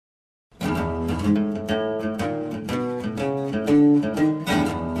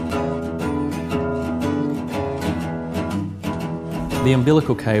The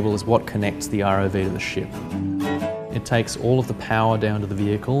umbilical cable is what connects the ROV to the ship. It takes all of the power down to the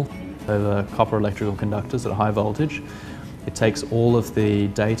vehicle over copper electrical conductors at high voltage. It takes all of the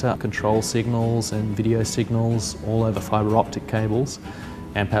data, control signals and video signals all over fiber optic cables.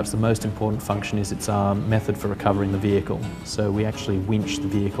 And perhaps the most important function is it's our method for recovering the vehicle. So we actually winch the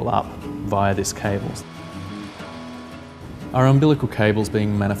vehicle up via this cable. Our umbilical cable is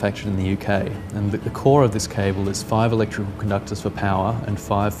being manufactured in the UK, and the core of this cable is 5 electrical conductors for power and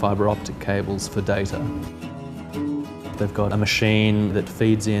 5 fiber optic cables for data. They've got a machine that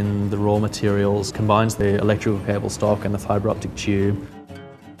feeds in the raw materials, combines the electrical cable stock and the fiber optic tube.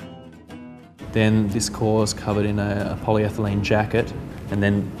 Then this core is covered in a polyethylene jacket, and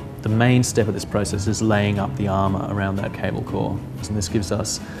then the main step of this process is laying up the armour around that cable core. And this gives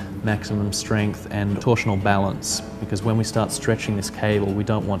us maximum strength and torsional balance, because when we start stretching this cable, we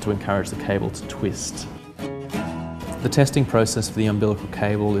don't want to encourage the cable to twist. The testing process for the umbilical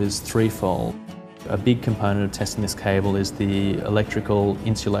cable is threefold. A big component of testing this cable is the electrical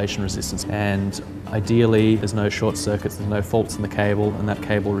insulation resistance, and ideally there's no short circuits, there's no faults in the cable, and that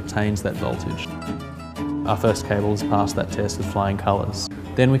cable retains that voltage. Our first cable has passed that test with flying colours.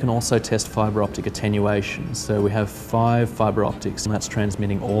 Then we can also test fiber optic attenuations. So we have 5 fiber optics, and that's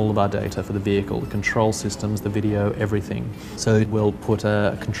transmitting all of our data for the vehicle, the control systems, the video, everything. So we'll put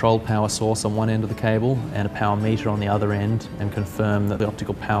a controlled power source on one end of the cable and a power meter on the other end, and confirm that the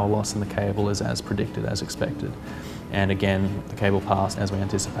optical power loss in the cable is as predicted, as expected. And again, the cable passed as we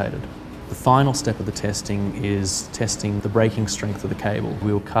anticipated. The final step of the testing is testing the breaking strength of the cable.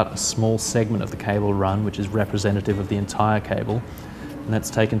 We will cut a small segment of the cable run, which is representative of the entire cable, and that's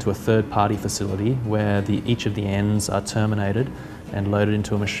taken to a third-party facility where each of the ends are terminated and loaded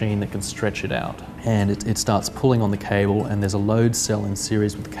into a machine that can stretch it out. And it starts pulling on the cable, and there's a load cell in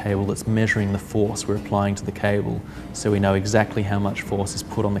series with the cable that's measuring the force we're applying to the cable, so we know exactly how much force is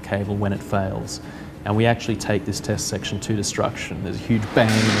put on the cable when it fails. And we actually take this test section to destruction. There's a huge bang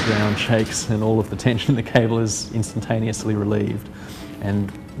and the ground shakes, and all of the tension in the cable is instantaneously relieved.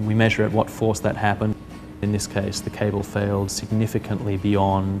 And we measure at what force that happened. In this case, the cable failed significantly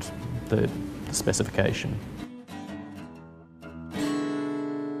beyond the specification.